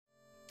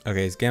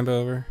Okay, is Gamba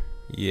over?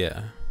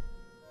 Yeah.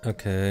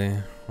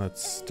 Okay,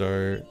 let's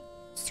start.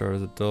 Start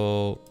as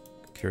adult.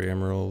 Carry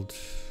Emerald.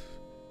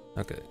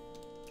 Okay.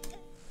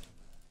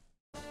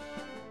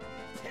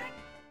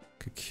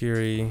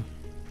 Kakiri.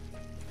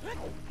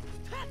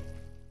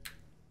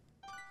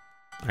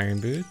 Iron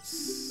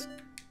Boots.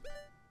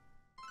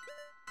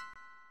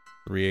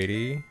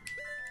 380.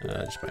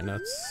 Just buy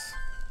nuts.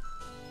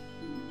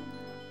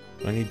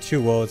 I need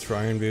 2 wallets for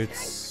Iron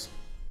Boots.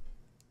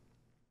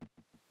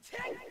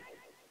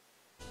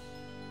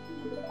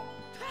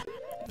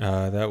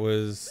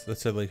 That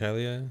said Lake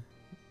Hylia?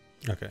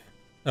 Okay.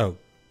 Oh.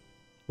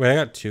 Wait, I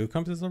got 2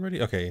 compasses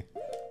already? Okay.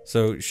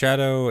 So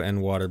Shadow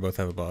and Water both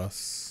have a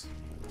boss.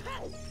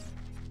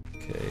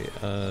 Okay,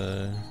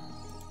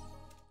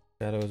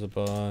 Shadow is a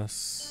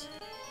boss.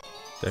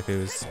 Deku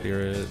is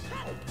Spirit.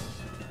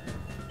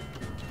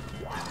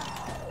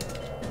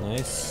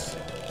 Nice.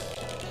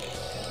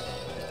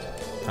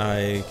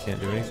 I can't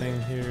do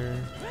anything here.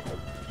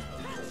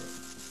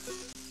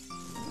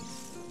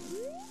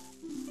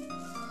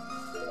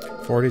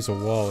 $40's a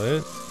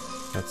wallet.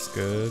 That's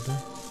good.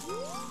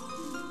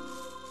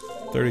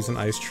 30's an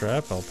ice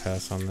trap. I'll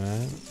pass on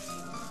that.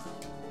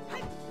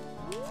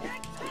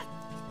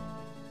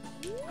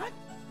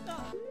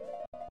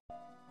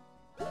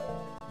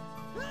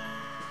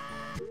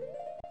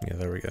 Yeah,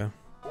 there we go.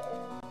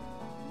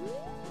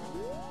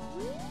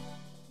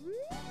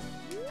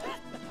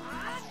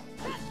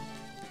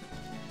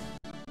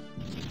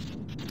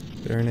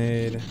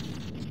 Grenade.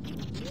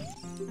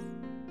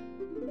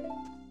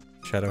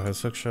 Shadow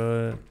has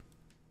hookshot.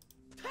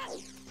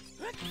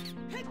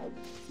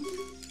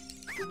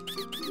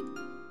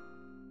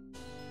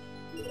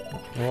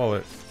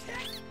 Wallet.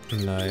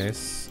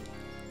 Nice.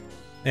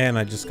 And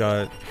I just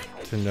got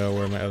to know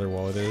where my other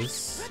wallet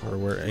is, or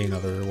where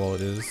another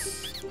wallet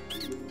is.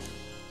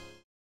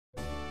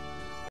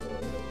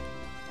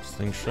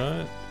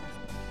 Slingshot.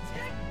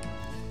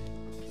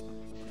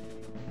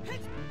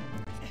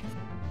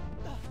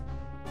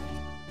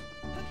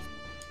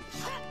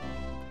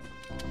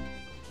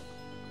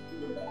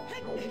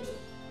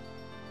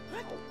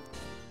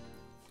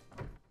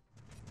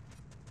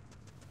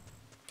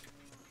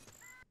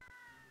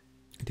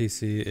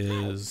 DC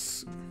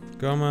is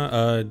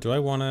Goma. Do I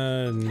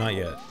wanna? Not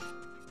yet.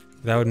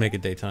 That would make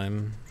it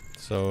daytime,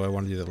 so I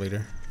want to do that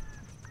later.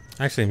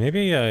 Actually,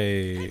 maybe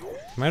I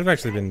might have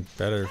actually been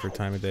better for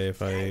time of day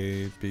if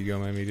I beat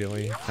Goma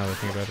immediately, now that I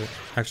think about it.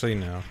 Actually,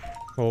 no.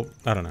 Well,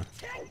 I don't know.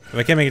 If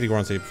I can't make it to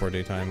Goron City before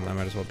daytime, I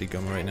might as well beat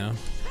Goma right now.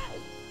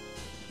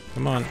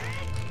 Come on.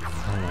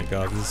 Oh my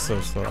god, this is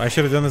so slow. I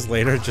should have done this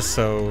later just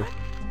so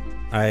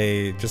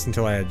just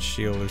until I had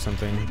shield or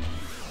something.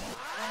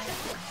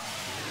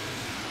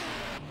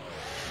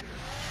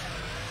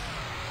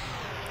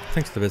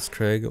 Thanks to the bits,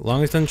 Craig.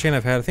 Longest dungeon chain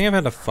I've had. I think I've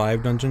had a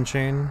 5 dungeon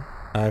chain.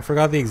 I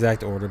forgot the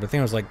exact order, but I think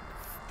it was like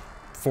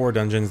 4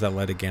 dungeons that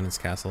led to Ganon's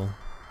castle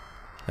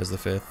as the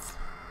 5th.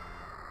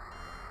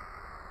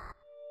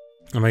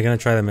 Am I gonna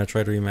try the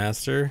Metroid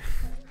remaster?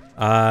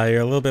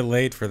 You're a little bit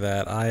late for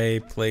that.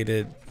 I played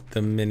it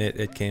the minute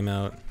it came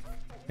out.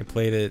 I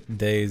played it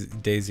day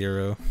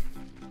 0.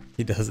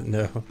 He doesn't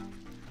know.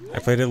 I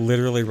played it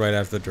literally right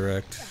after the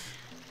direct.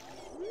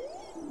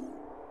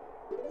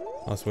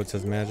 Also, what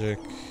says magic?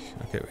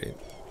 Okay, wait.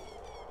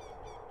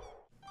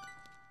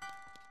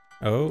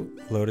 Oh,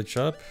 loaded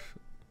shop.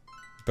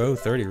 Bow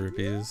 30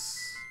 rupees.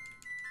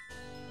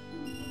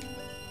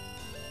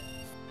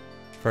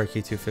 Fire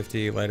key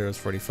 250, light arrows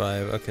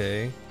 45.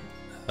 Okay.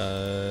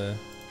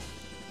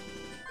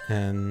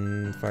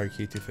 And fire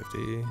key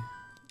 250.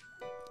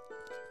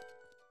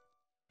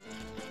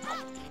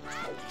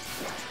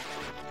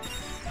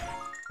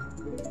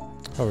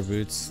 Hover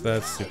boots.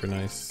 That's super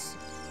nice.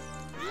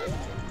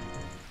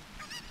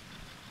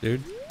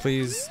 Dude,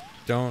 please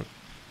don't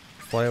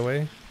fly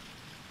away.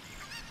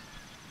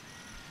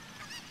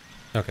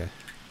 Okay.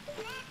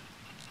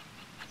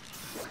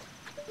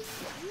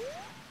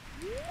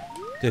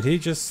 Did he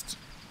just...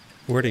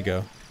 Where'd he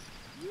go?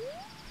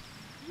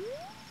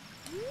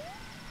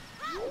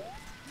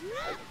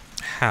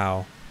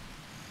 How?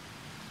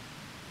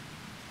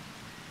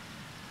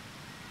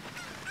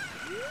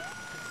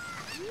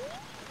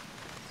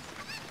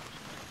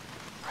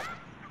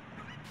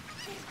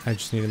 I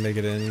just need to make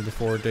it in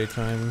before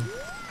daytime.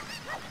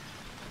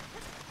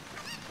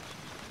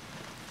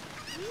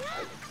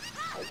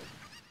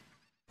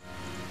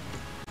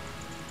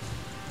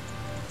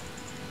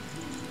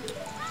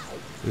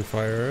 Blue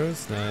fire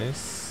arrows,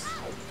 nice.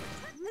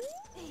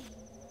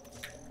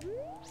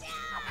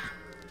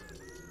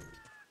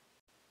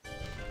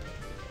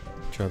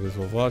 Travis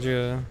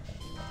Volvagia.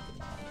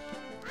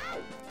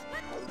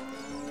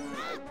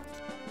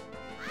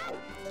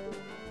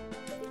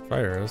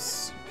 Fire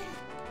arrows.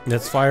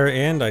 That's fire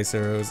and ice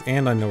arrows,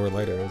 and I know where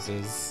light arrows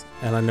is.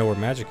 And I know where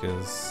magic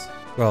is.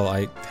 Well,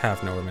 I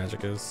half know where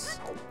magic is.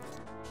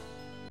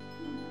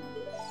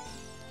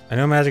 I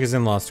know magic is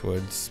in Lost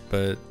Woods,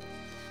 but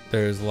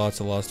there's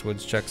lots of Lost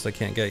Woods checks I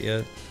can't get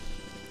yet.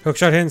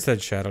 Hookshot hit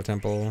instead Shadow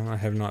Temple. I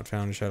have not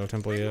found Shadow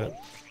Temple yet.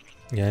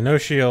 Yeah, no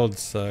shield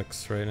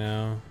sucks right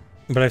now.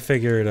 But I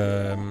figured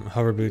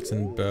hover boots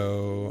and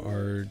bow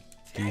are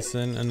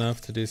decent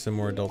enough to do some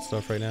more adult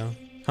stuff right now.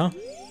 Huh?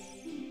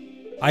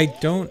 I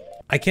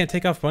can't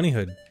take off Bunny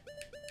Hood.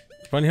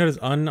 Bunny Hood is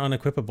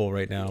unequipable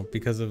right now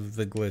because of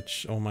the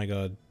glitch. Oh my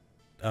god.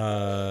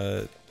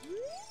 I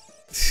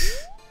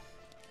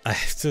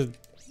have to...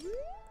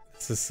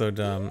 This is so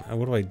dumb.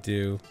 What do I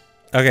do?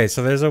 Okay,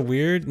 so there's a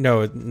weird...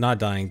 No, not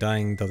dying.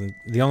 Dying doesn't...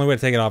 The only way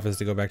to take it off is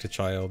to go back to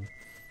child.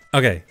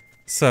 Okay,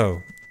 so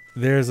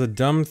there's a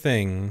dumb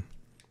thing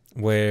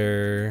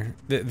where...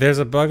 There's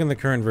a bug in the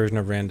current version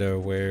of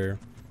Rando where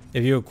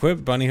if you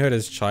equip Bunny Hood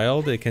as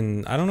child, it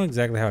can... I don't know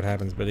exactly how it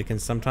happens, but it can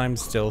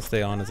sometimes still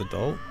stay on as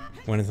adult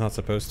when it's not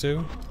supposed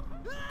to.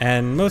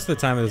 And most of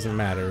the time it doesn't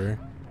matter.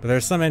 But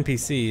there's some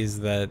NPCs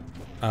that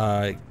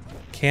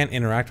can't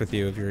interact with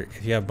you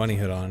if you have Bunny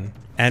Hood on.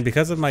 And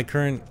because of my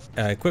current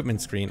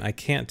equipment screen, I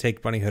can't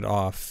take Bunny Hood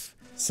off.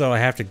 So I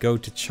have to go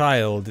to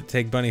child,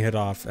 take Bunny Hood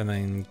off, and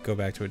then go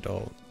back to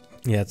adult.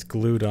 Yeah, it's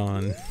glued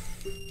on.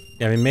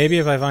 Yeah, I mean, maybe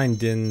if I find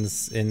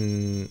Dins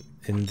in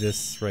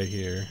this right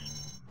here.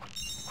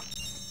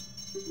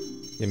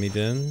 Give me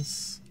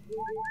Dins.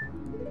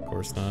 Of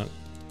course not.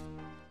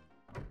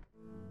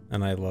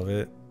 And I love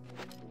it.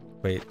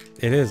 Wait,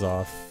 it is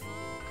off.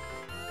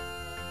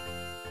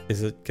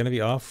 Is it gonna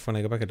be off when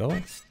I go back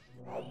adult?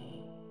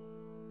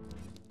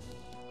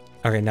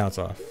 Okay, now it's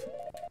off.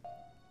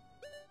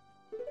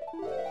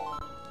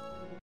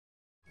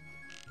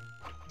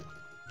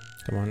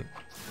 Come on.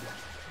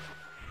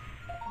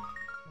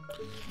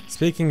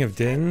 Speaking of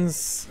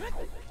Dins,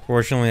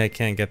 fortunately I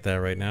can't get that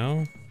right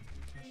now.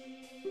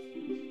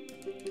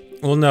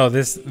 Well, no,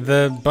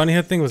 the Bunny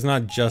Hood thing was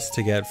not just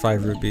to get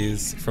 5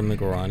 rupees from the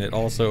Goron. It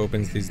also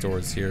opens these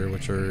doors here,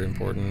 which are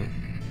important.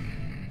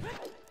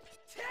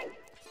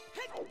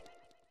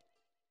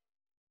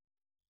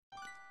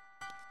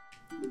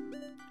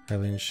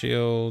 Hylian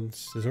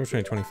Shields. There's over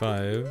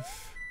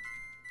 2025.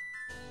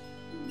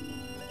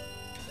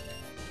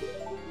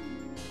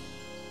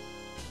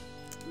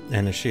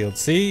 And a shield.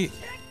 See?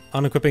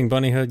 Unequipping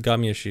Bunny Hood got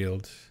me a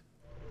shield.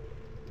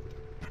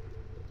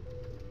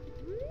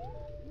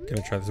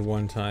 Gonna try this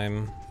one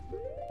time.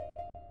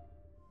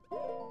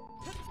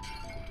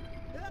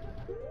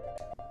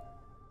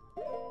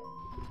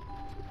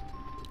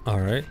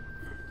 Alright.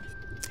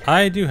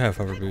 I do have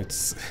hover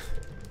boots.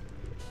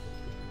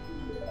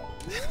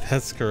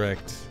 That's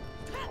correct.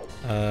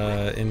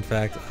 In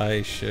fact,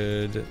 I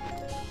should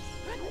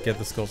get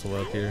the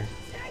Skulltula up here.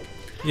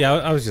 Yeah,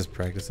 I was just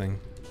practicing.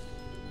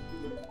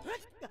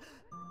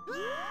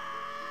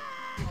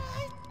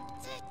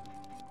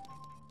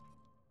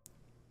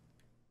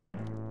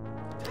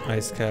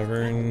 Ice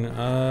Cavern.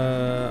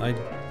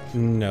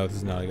 No, this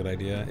is not a good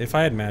idea. If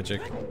I had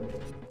magic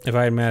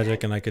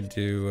and I could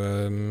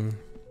do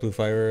blue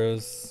fire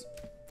arrows.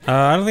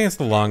 I don't think it's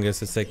the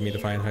longest it's taken me to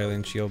find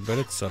Hylian Shield, but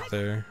it's up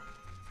there.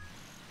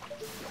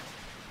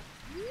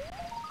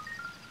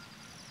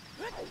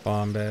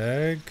 Bomb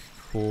bag.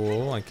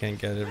 Cool. I can't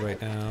get it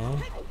right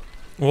now.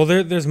 Well,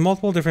 there's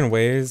multiple different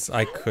ways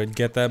I could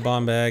get that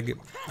bomb bag.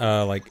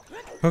 Like,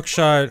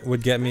 hookshot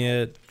would get me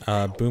it.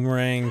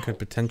 Boomerang could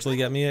potentially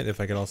get me it if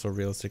I could also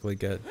realistically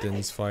get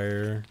Din's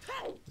fire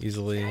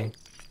easily.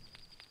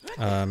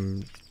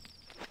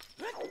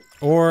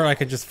 Or I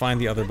could just find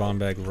the other bomb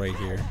bag right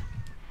here.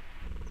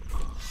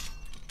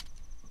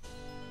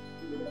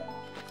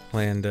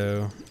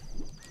 Lando.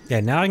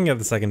 Yeah, now I can get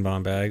the second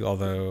bomb bag,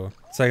 although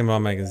second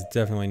bomb bag is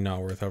definitely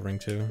not worth hovering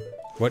to.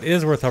 What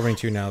is worth hovering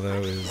to now,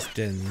 though, is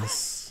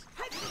Din's.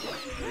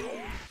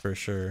 For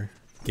sure.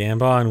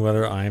 Gamba on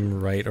whether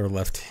I'm right or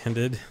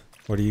left-handed.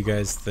 What do you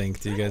guys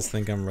think? Do you guys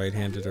think I'm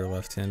right-handed or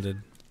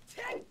left-handed?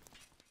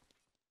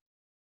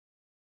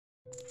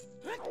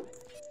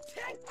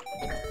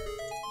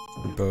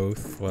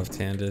 Both.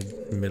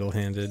 Left-handed,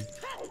 middle-handed.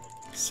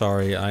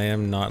 Sorry, I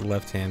am not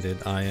left-handed.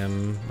 I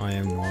am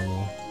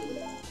normal.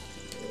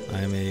 I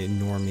am a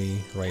normie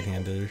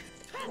right-hander.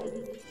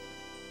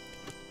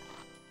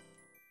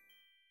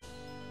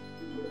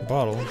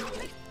 Bottle.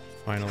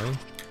 Finally.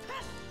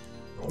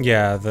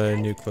 Yeah, the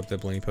new clip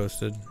that Blaney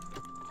posted.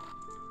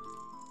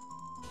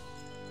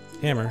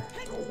 Hammer.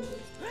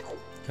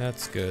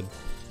 That's good.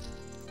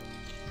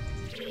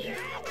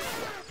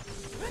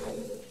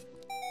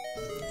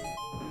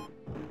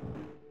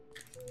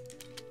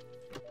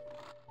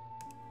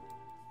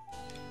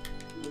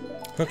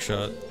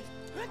 Hookshot.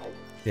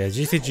 Yeah,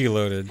 GCG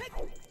loaded.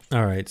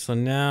 Alright, so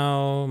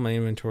now my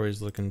inventory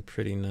is looking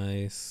pretty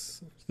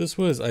nice. This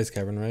was Ice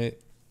Cavern, right?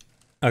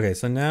 Okay,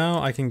 so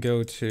now I can go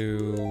be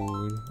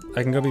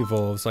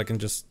Volv, so I can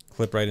just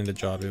clip right into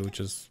Jabu, which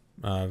is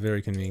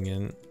very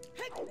convenient.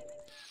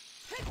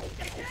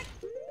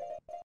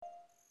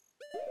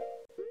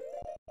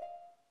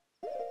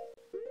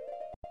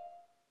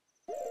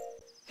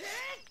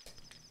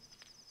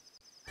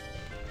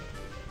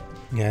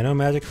 Yeah, no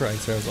magic for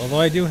ice arrows.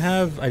 Although I do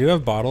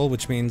have bottle,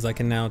 which means I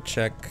can now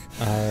check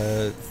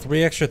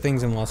 3 extra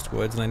things in Lost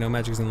Woods, and I know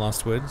magic's in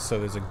Lost Woods, so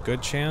there's a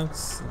good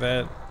chance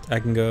that I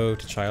can go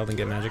to Child and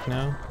get magic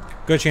now.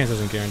 Good chance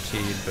isn't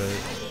guaranteed, but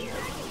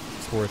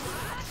it's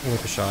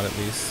worth a shot at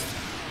least.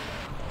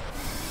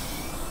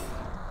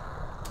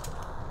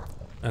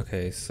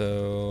 Okay,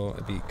 so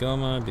I beat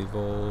Goma, beat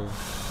Volv.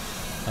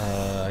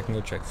 I can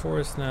go check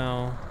Forest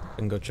now. I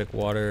can go check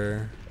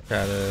Water,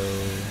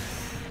 Shadow.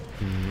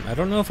 I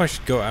don't know if I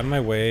should go out of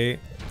my way.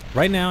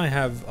 Right now I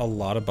have a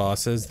lot of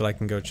bosses that I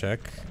can go check.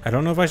 I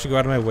don't know if I should go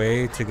out of my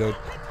way to go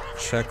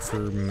check for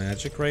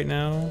magic right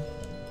now.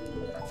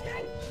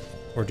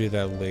 Or do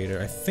that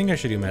later. I think I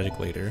should do magic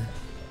later.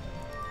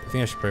 I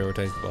think I should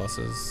prioritize the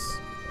bosses.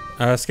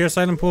 Scarce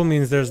item pool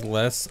means there's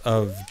less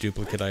of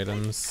duplicate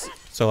items.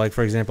 So like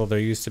for example, there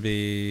used to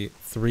be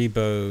 3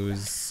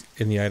 bows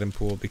in the item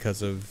pool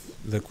because of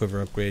the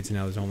quiver upgrades, and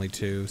now there's only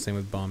 2. Same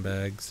with bomb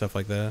bags, stuff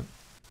like that.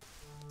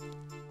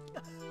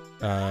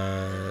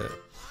 I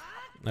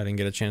didn't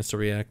get a chance to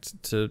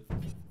react to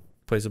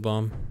place a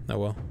bomb. Oh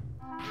well.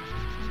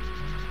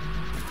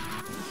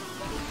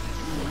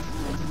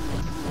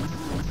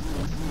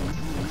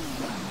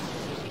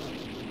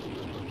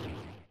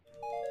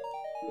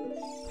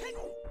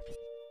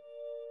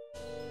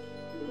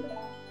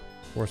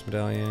 Force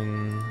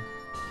medallion.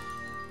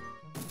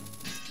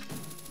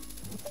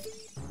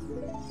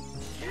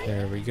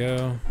 There we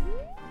go.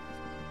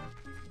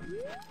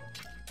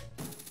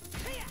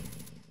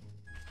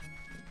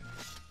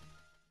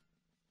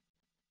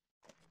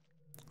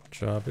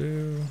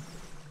 Jabu.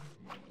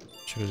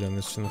 Should have done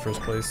this in the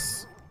first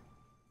place.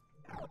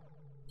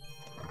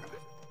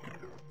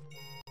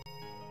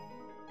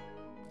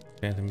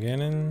 Phantom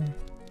Ganon.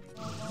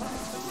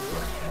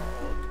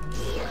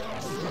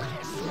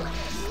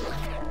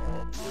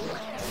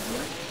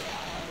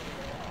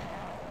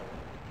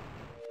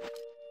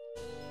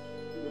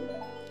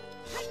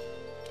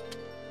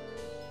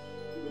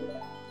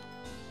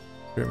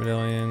 Spirit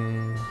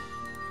Medallion.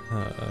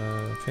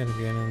 Phantom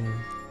Ganon.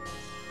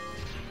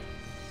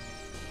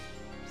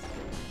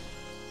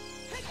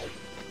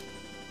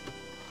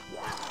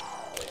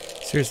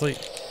 Seriously?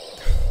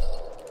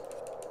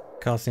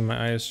 Costing my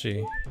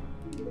ISG.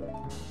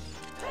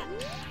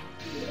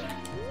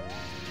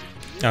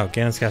 Oh,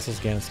 Ganon's Castle's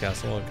Ganon's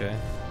Castle, okay.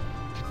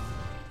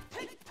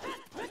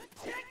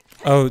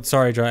 Oh,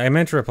 sorry, Dry. I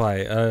meant to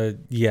reply.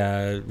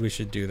 Yeah, we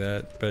should do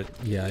that, but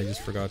yeah, I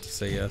just forgot to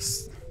say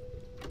yes.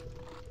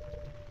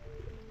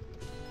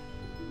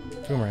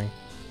 Boomerang.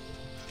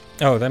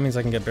 Oh, that means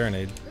I can get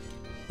Baronade,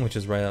 which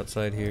is right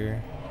outside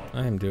here.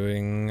 I am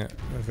doing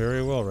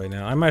very well right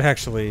now. I might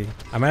actually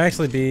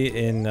be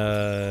in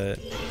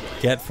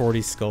get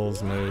 40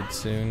 skulls mode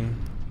soon.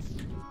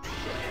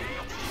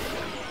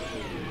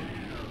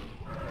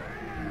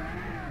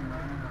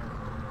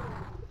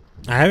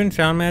 I haven't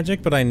found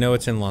magic, but I know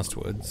it's in Lost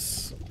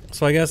Woods.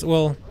 So I guess,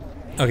 well,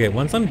 okay,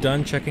 once I'm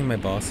done checking my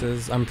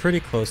bosses, I'm pretty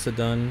close to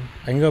done.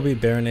 I can go beat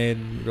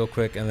Baronade real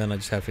quick, and then I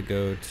just have to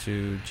go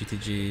to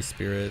GTG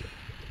Spirit.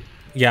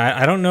 Yeah,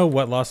 I don't know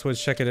what Lost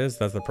Woods check it is,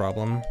 that's the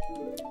problem.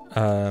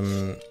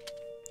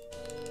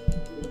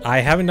 I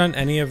haven't done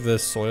any of the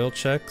soil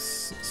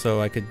checks,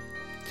 so I could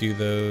do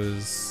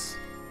those.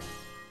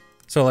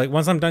 So like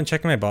once I'm done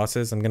checking my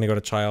bosses, I'm gonna go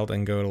to Child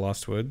and go to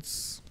Lost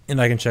Woods, and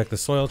I can check the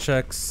soil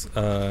checks,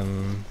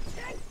 and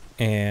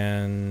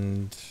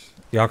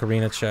the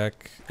Ocarina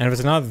check. And if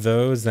it's not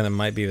those, then it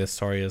might be the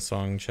Saria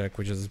Song check,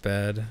 which is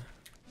bad.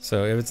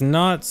 So if it's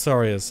not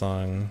Saria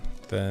Song,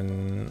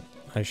 then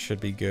I should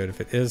be good. If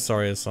it is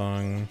Saria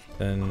Song,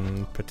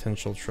 then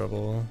potential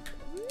trouble.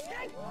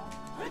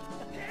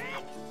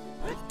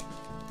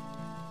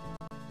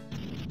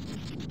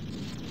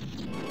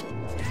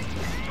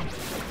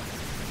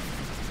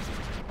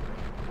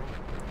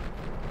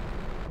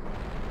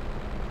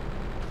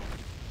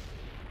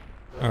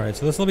 Alright,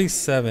 so this will be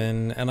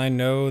 7, and I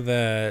know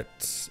that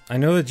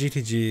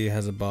GTG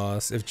has a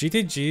boss. If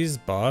GTG's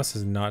boss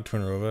is not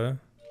Twinrova,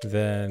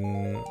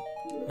 then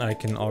I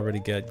can already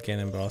get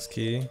Ganon boss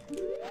key.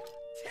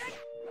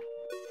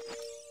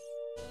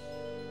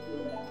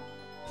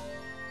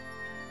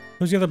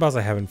 Who's the other boss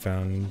I haven't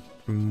found?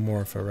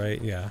 Morpha,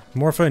 right? Yeah.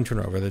 Morpha and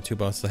Twinrova are the 2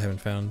 bosses I haven't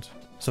found.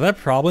 So that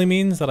probably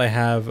means that I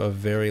have a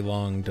very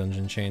long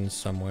dungeon chain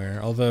somewhere.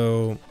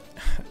 Although,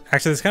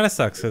 actually this kind of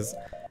sucks, because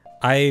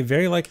I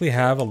very likely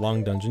have a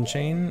long dungeon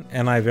chain,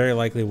 and I very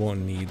likely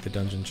won't need the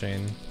dungeon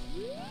chain.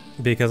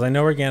 Because I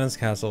know where Ganon's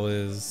Castle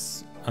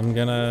is. I'm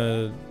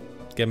gonna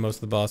get most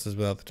of the bosses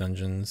without the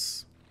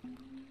dungeons.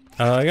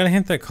 I got a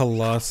hint that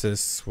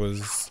Colossus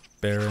was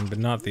barren, but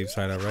not Thieves'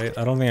 Hideout, right?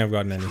 I don't think I've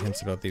gotten any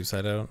hints about Thieves'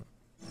 Hideout.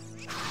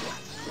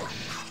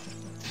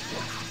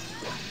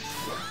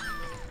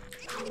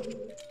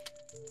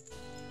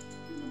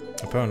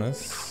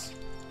 Opponents.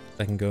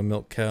 I can go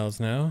milk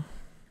cows now.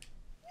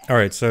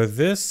 Alright, so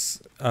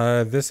this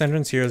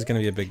entrance here is going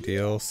to be a big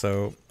deal.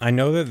 So I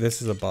know that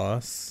this is a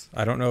boss.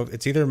 I don't know if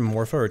it's either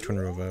Morpha or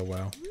Twinrova.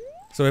 Wow.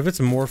 So if it's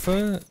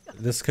Morpha,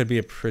 this could be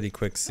a pretty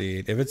quick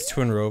seed. If it's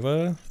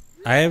Twinrova,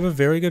 I have a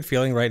very good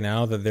feeling right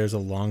now that there's a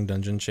long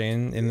dungeon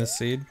chain in this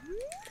seed.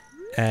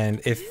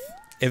 And if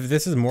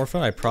this is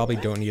Morpha, I probably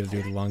don't need to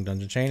do the long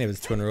dungeon chain. If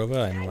it's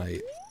Twinrova, I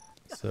might.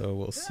 So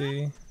we'll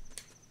see.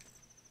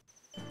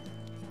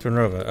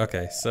 Tornova.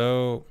 Okay,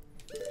 so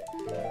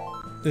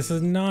this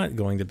is not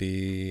going to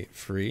be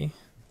free.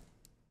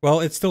 Well,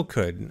 it still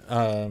could.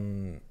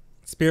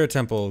 Spirit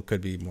Temple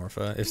could be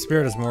Morpha. If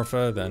Spirit is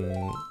Morpha,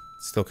 then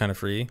it's still kind of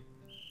free.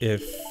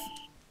 If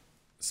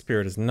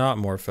Spirit is not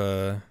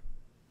Morpha,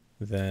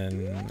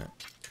 then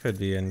could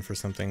be in for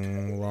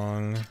something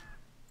long.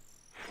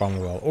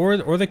 Well,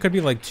 or they could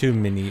be like two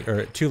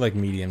like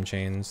medium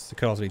chains. It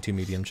could also be two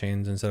medium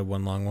chains instead of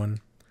one long one.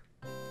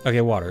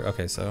 Okay, water.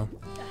 Okay, so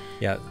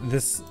yeah,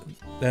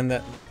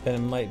 then it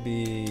might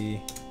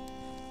be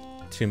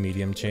two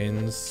medium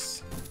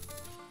chains.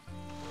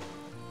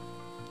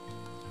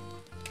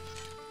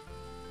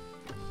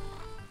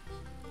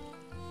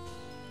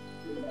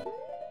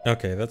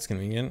 Okay, that's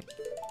convenient.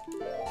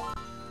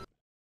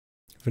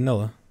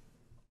 Vanilla.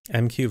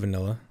 MQ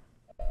vanilla.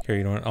 Here,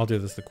 you know what? I'll do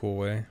this the cool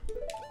way.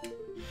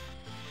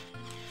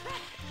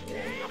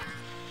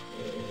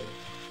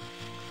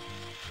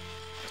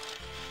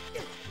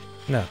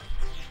 No.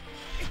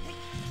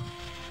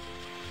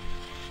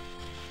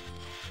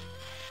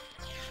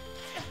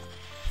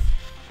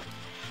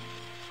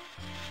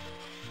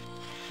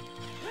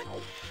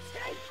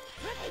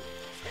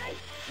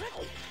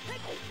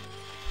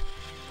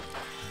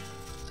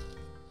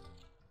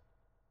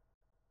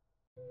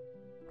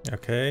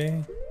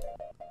 Okay.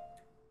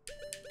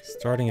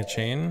 Starting a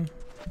chain.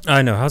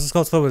 No, House of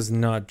Skulltulas is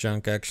not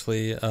junk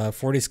actually.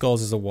 40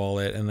 skulls is a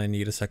wallet, and I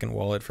need a second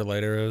wallet for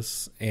light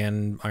arrows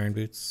and iron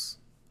boots.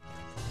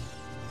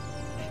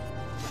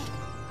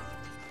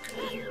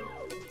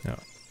 No.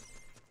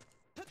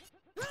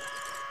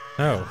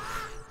 No.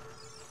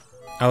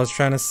 I was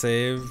trying to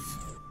save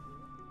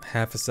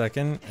half a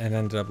second and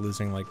ended up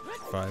losing like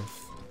 5.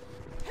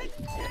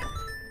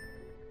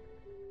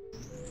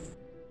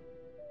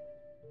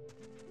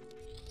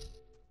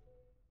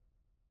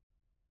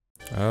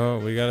 Oh,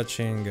 we got a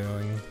chain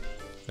going.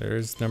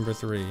 There's number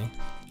 3.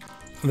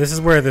 This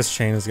is where this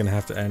chain is gonna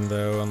have to end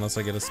though, unless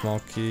I get a small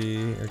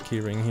key or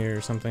key ring here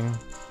or something.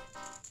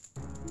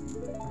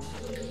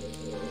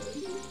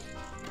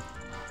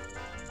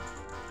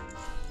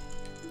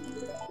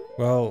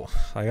 Well,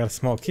 I got a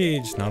small key,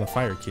 just not a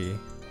fire key.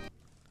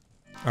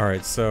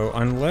 Alright, so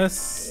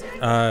unless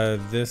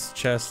this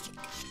chest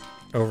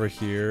over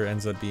here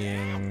ends up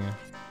being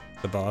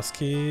the boss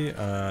key,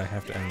 I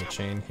have to end the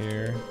chain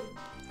here.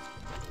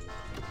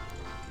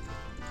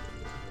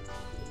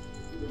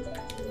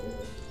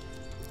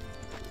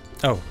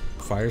 Oh,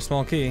 fire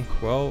small key.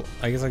 Well,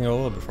 I guess I can go a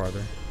little bit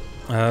farther.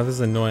 This is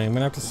annoying. I'm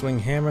gonna have to swing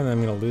hammer, and then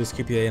I'm gonna lose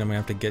QPA, and I'm gonna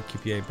have to get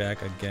QPA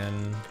back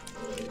again.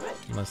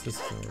 Unless this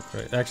doesn't work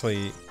right.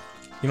 Actually,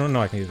 you don't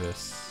know I can do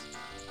this.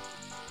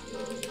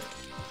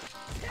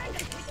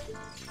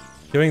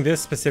 Doing this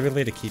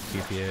specifically to keep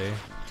QPA.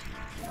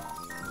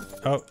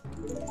 Oh,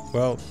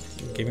 well,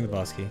 gave me the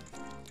boss key.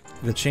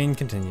 The chain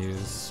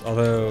continues,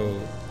 although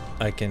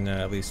I can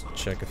at least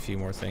check a few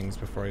more things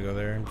before I go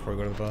there, before I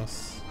go to the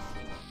boss.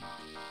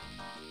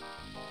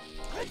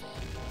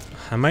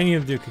 I might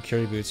need to do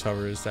Kakiri Boots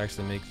hovers to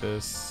actually make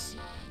this.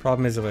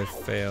 Problem is if I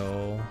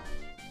fail,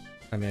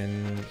 I'm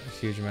in a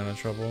huge amount of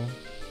trouble.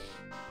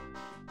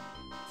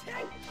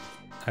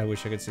 I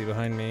wish I could see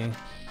behind me.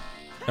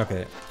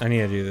 Okay, I need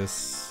to do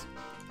this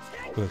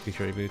with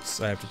Kakiri Boots.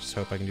 I have to just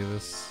hope I can do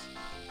this.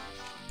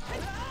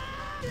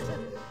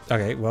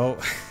 Okay, well,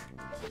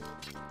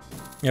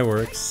 it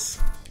works.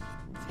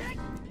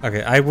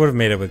 Okay, I would have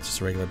made it with just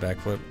a regular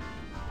backflip.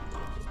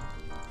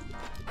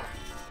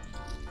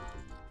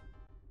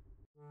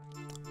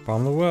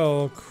 Bomb the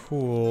well,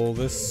 cool.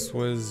 This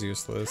was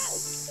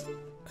useless.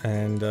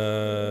 And,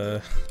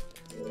 wow.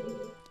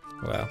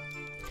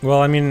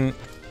 Well, I mean,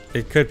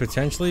 it could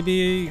potentially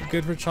be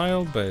good for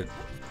child, but,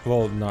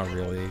 well, not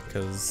really,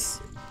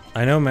 because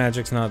I know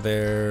magic's not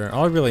there.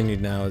 All I really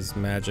need now is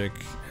magic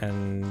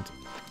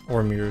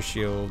or mirror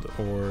shield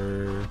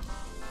or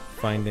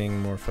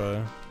finding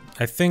Morpha.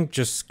 I think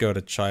just go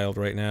to child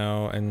right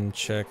now and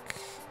check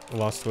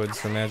Lost Woods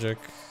for magic.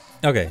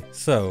 Okay,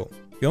 so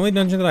the only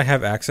dungeon that I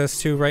have access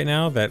to right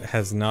now that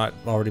has not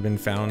already been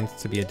found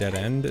to be a dead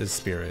end is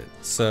Spirit.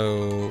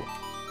 So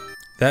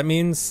that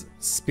means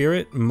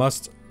Spirit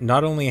must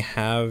not only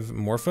have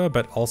Morpha,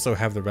 but also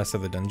have the rest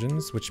of the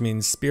dungeons, which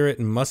means Spirit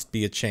must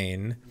be a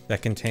chain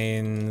that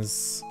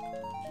contains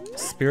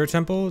Spirit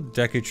Temple,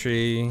 Deku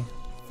Tree,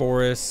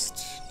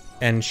 Forest,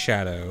 and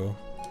Shadow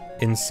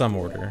in some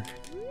order.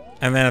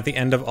 And then at the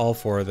end of all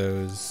 4 of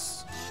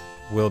those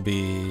will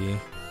be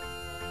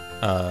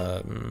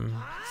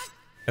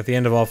at the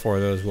end of all 4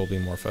 of those will be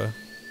Morpha.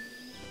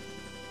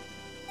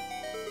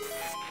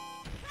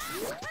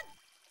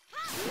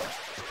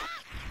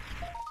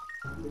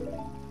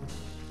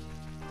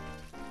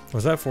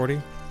 Was that 40?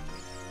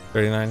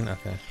 39?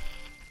 Okay.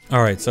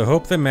 Alright, so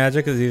hope that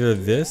magic is either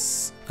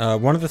this,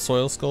 one of the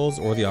Soil Skulls,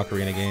 or the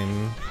Ocarina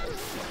game.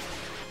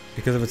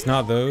 Because if it's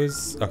not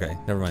those... Okay,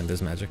 never mind,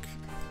 there's magic.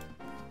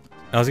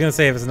 I was gonna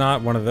say if it's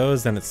not one of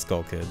those, then it's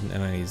Skull Kid,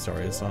 and I need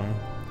Zarya's song.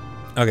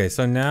 Okay,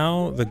 so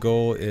now the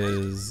goal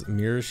is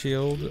Mirror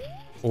Shield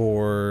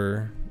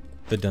or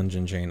the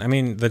dungeon chain. I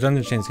mean, the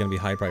dungeon chain is going to be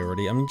high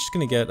priority. I'm just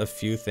going to get a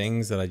few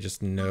things that I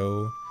just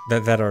know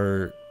that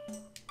are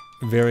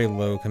very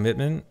low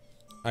commitment.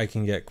 I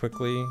can get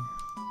quickly.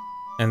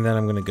 And then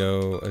I'm going to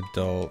go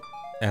adult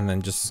and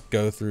then just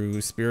go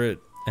through spirit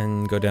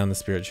and go down the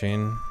spirit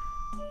chain.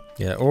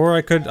 Yeah, or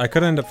I could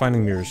end up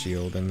finding mirror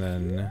shield and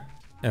then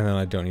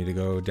I don't need to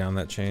go down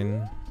that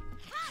chain.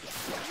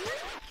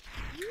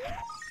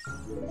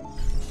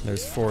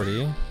 There's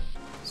 40,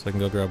 so I can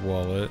go grab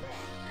wallet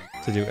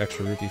to do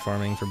extra rupee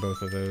farming for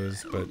both of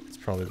those, but it's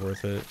probably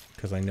worth it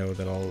because I know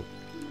that I'll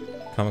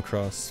come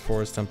across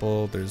Forest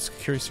Temple. There's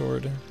Curie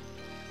Sword.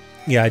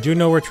 Yeah, I do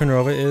know where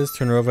Twinrova is.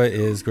 Twinrova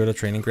is Grotto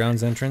Training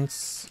Grounds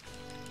entrance.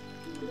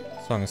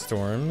 Song of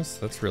Storms,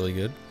 that's really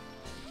good.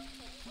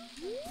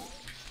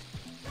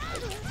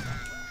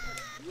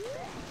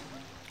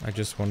 I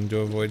just wanted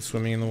to avoid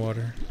swimming in the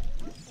water.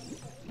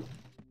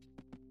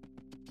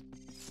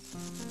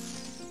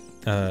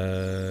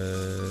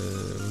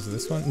 Was it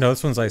this one? No,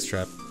 this one's Ice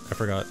Trap. I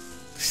forgot.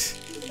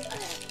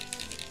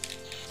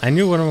 I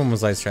knew one of them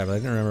was Ice Trap, but I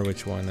didn't remember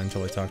which one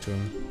until I talked to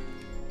him.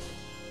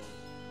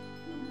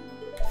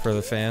 For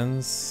the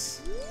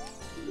fans.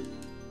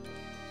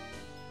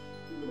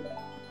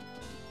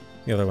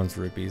 The other one's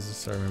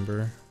rupees, I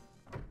remember.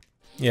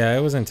 Yeah,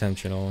 it was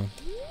intentional.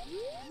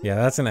 Yeah,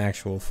 that's an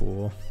actual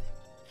fool.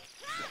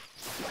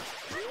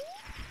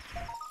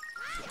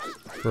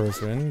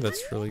 Rose Wind,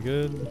 that's really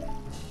good.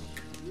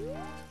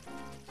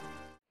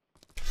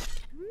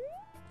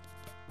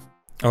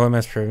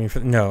 OMS Premium for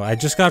no, I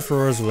just got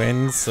Feroz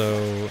Wind,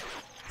 so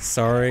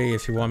sorry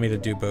if you want me to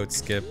do boat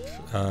skip.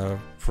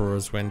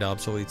 Feroz Wind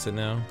obsoletes it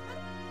now.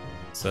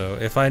 So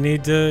if I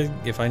need to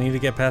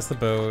get past the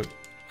boat,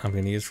 I'm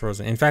gonna use Feroz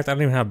Wind. In fact, I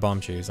don't even have bomb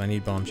shoes. I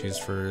need bomb shoes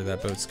for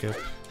that boat skip.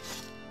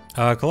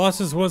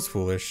 Colossus was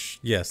foolish.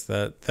 Yes,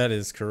 that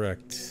is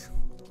correct.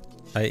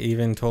 I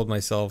even told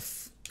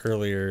myself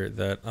earlier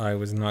that I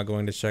was not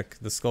going to check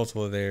the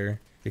Skulltula there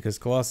because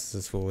Colossus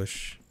is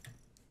foolish.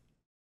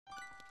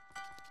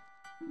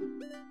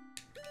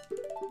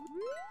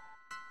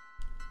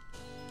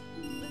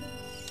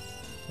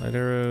 Light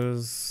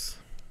arrows.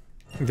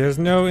 There's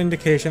no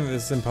indication that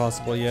this is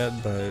impossible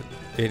yet, but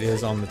it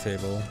is on the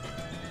table.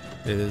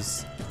 It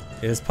is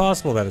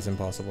possible that it's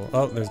impossible.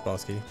 Oh, there's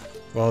Bosky.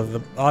 Well,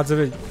 the odds of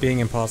it being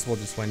impossible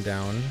just went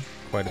down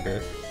quite a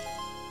bit.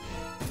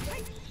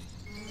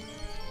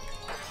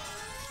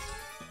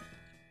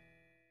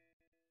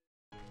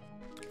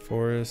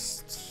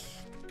 Forest.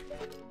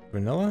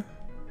 Vanilla?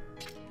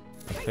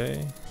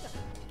 Okay.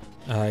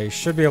 I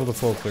should be able to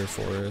full clear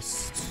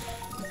forest.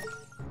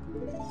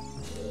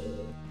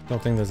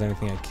 Don't think there's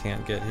anything I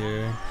can't get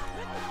here.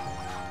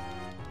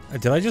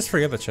 Did I just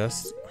forget the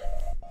chest?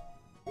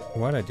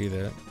 Why'd I do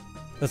that?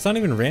 That's not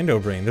even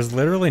rando brain. There's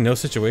literally no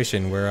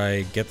situation where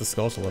I get the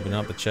Skulltula but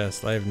not the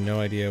chest. I have no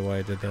idea why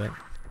I did that.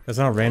 That's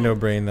not rando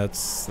brain,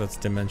 that's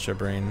dementia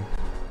brain.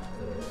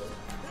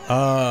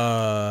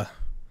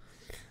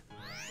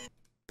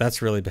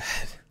 That's really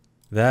bad.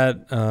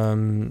 That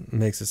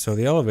makes it so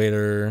the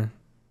elevator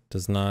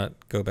does not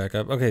go back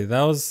up. Okay,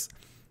 that was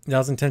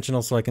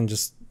intentional so I can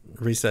just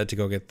reset to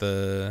go get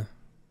the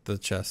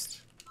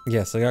chest.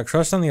 Yes, I got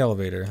crushed on the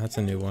elevator. That's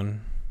a new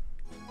one.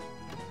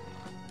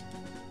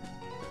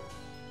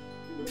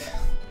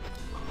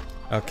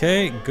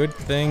 Okay, good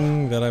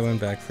thing that I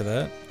went back for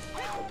that.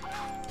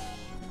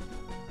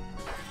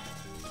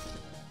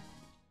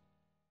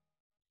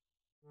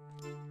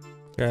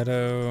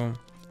 Shadow.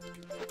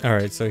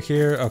 Alright, so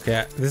here,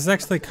 okay, this is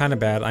actually kind of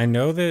bad. I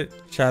know that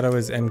Shadow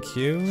is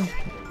MQ.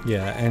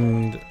 Yeah,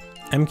 and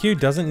MQ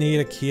doesn't need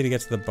a key to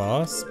get to the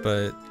boss,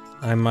 but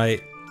I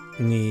might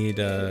need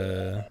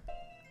a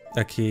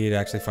key to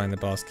actually find the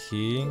boss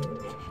key.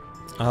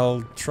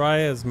 I'll try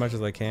as much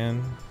as I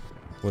can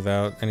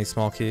without any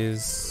small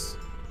keys.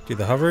 Dude,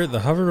 the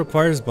hover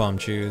requires bomb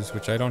shoes,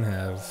 which I don't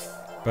have,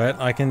 but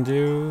I can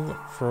do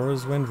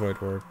Feroz Wind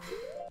Void Warp.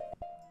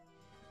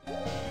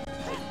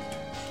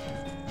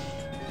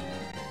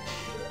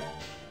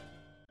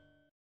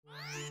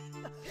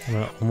 I'm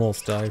gonna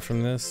almost die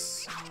from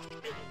this.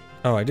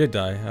 Oh, I did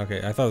die.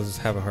 Okay, I thought it was just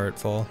have a heart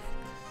fall.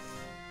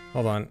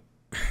 Hold on.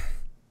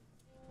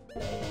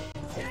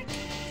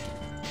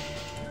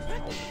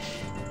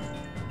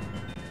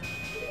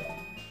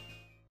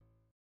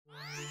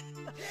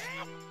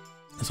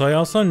 So I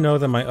also know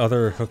that my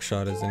other hook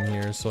shot is in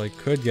here, so I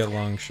could get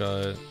long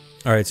shot.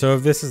 Alright, so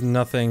if this is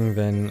nothing,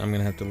 then I'm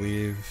gonna have to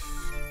leave.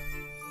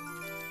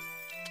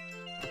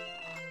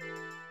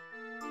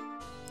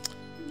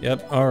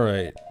 Yep,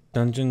 alright.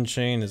 Dungeon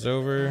chain is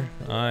over.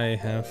 I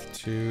have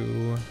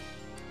to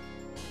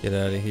get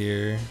out of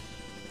here.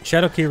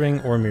 Shadow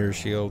Keyring or Mirror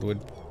Shield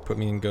would put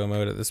me in go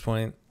mode at this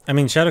point. I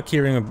mean, Shadow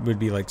Keyring would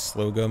be like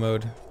slow go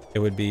mode. It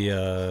would be,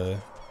 I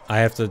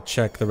have to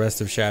check the rest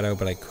of Shadow,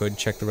 but I could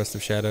check the rest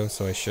of Shadow,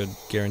 so I should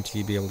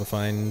guarantee be able to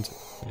find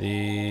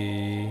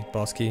the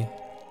boss key.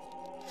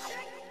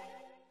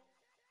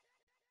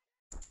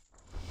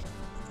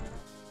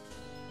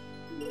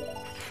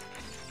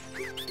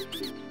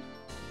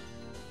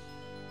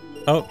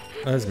 Oh,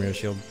 that was Mirror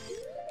Shield.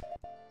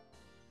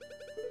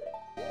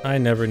 I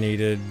never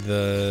needed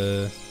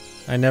the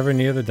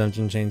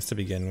dungeon chains to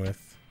begin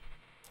with.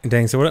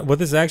 Dang, so what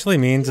this actually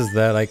means is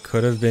that I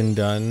could have been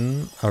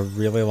done a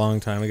really long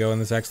time ago,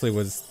 and this actually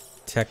was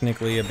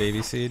technically a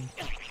baby seed.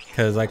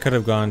 Because I could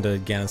have gone to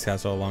Ganon's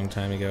Castle a long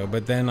time ago,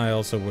 but then I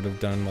also would have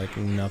done like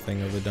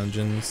nothing of the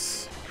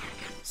dungeons.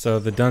 So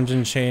the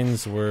dungeon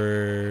chains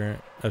were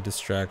a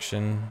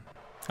distraction.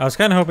 I was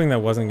kind of hoping that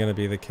wasn't going to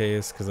be the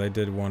case, because I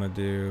did want to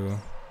do...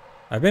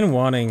 I've been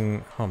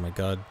wanting... Oh my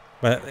god.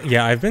 But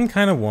yeah, I've been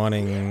kind of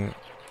wanting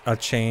a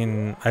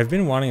chain. I've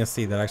been wanting a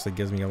seed that actually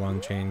gives me a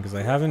long chain, because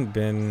I haven't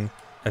been...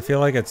 I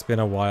feel like it's been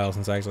a while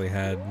since I actually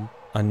had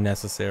a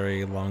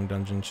necessary long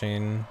dungeon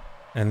chain.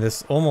 And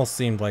this almost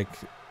seemed like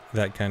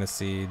that kind of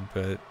seed,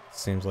 but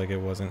seems like it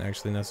wasn't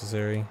actually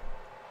necessary,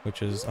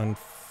 which is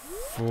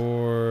unfortunate.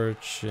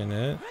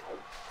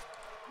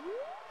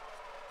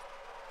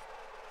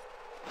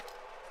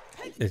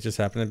 It just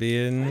happened to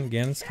be in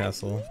Ganon's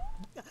Castle.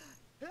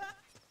 And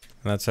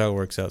that's how it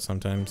works out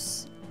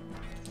sometimes.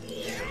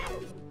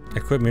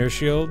 Equip mirror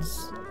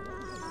shields.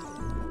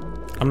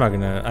 I'm not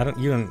gonna,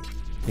 you don't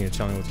need to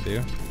tell me what to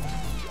do.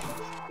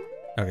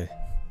 Okay.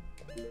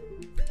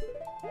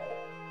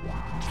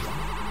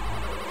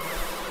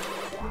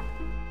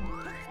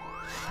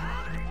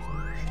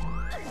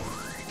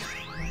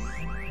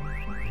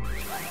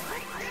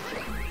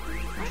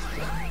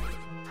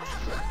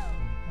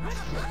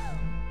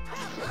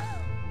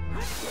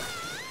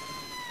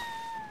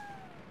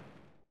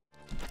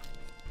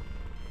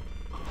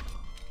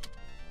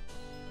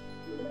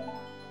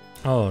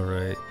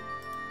 Alright.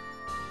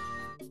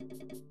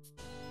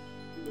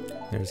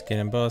 There's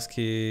Ganon boss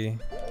key.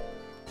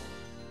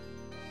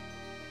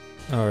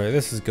 Alright,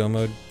 this is go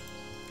mode.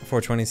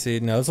 420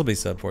 seed. No, this will be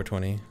sub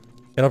 420.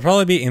 It'll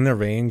probably be in the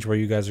range where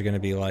you guys are gonna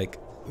be like,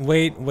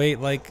 wait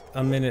like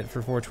a minute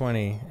for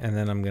 420, and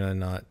then I'm gonna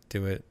not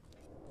do it.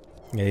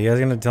 Yeah, you guys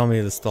are gonna tell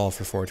me to stall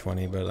for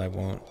 420, but I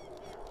won't.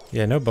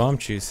 Yeah, no bomb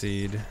chew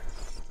seed.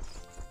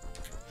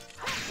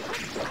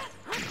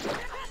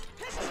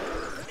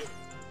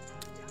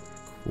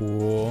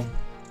 Cool.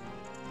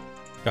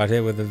 Got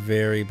hit with a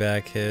very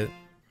back hit.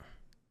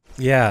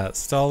 Yeah,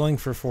 stalling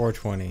for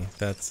 420.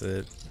 That's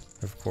it,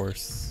 of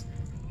course.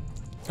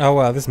 Oh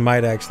wow, this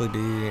might actually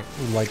be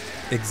like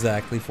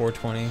exactly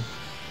 420.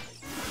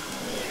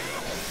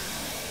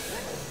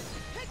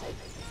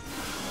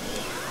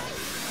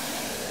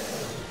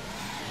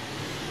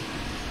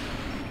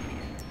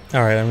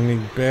 Alright, I'm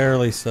gonna be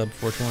barely sub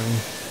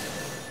 420.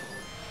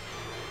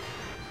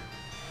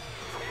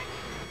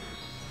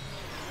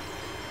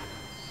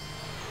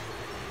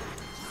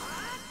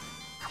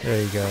 There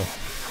you go.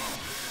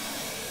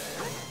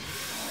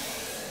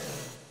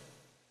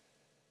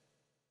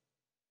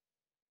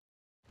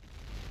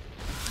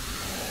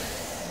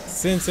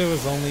 Since it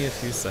was only a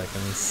few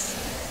seconds.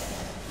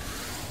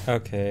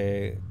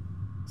 Okay.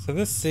 So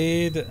this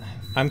seed,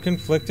 I'm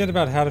conflicted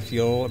about how to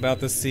feel about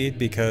this seed,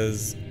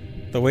 because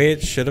the way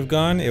it should have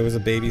gone, it was a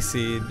baby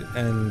seed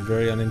and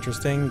very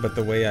uninteresting, but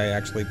the way I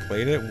actually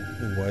played it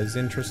was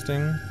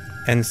interesting.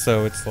 And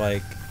so it's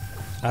like,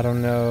 I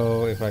don't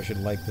know if I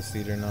should like the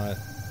seed or not.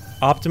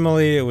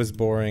 Optimally, it was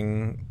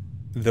boring.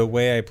 The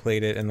way I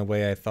played it and the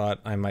way I thought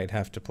I might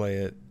have to play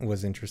it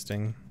was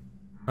interesting.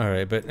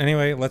 Alright, but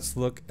anyway, let's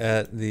look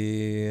at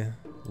the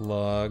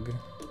log.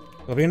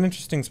 It'll be an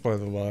interesting spoiler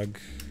log.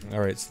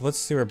 Alright, so let's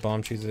see where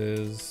Bomb Cheese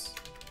is.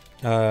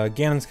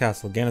 Ganon's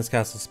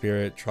Castle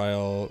Spirit,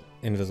 Trial,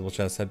 Invisible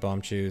Chest, had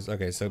Bomb Chews.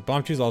 Okay, so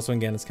Bomb Chews also in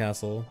Ganon's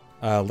Castle.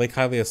 Lake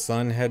Hylia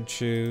Sun had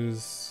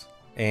Chews.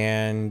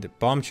 And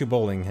Bomb Chew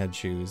Bowling had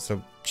Chews.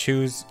 So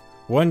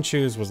one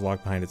Chews was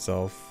locked behind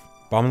itself.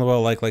 Bomb in the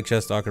Well, Lake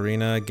Chest,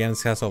 Ocarina,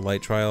 Ganon's Castle,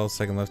 Light Trial,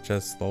 Second Left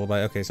Chest,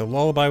 Lullaby. Okay, so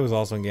Lullaby was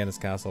also in Ganon's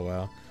Castle,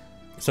 wow.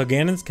 So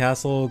Ganon's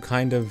Castle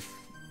kind of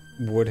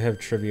would have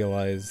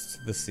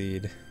trivialized the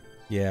seed.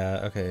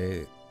 Yeah,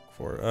 okay.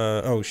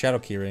 Oh, Shadow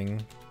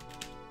Keyring.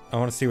 I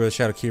want to see where the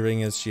Shadow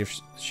Keyring is, see if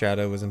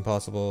Shadow was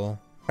impossible.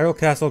 Hyrule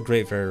Castle,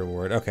 Great Fairy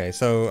Reward. Okay,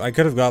 so I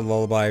could have got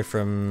Lullaby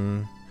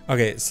from...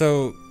 Okay,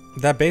 so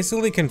that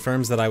basically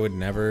confirms that I would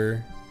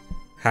never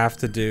have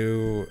to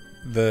do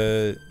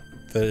the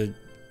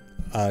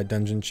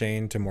dungeon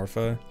chain to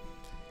Morpha,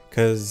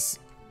 because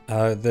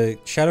the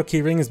Shadow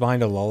Keyring is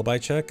behind a Lullaby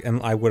check,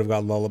 and I would have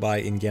got Lullaby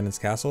in Ganon's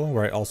Castle,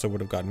 where I also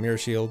would have gotten Mirror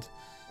Shield,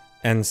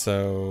 and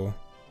so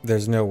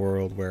there's no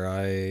world where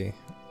I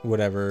would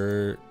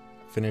ever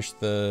finish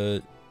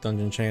the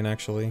dungeon chain,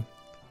 actually.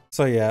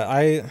 So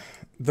yeah,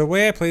 the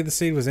way I played the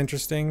seed was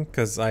interesting,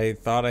 because I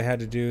thought I had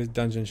to do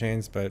dungeon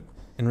chains, but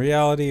in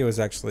reality it was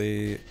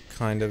actually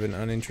kind of an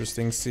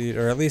uninteresting seed,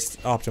 or at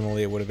least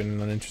optimally it would have been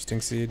an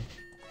uninteresting seed.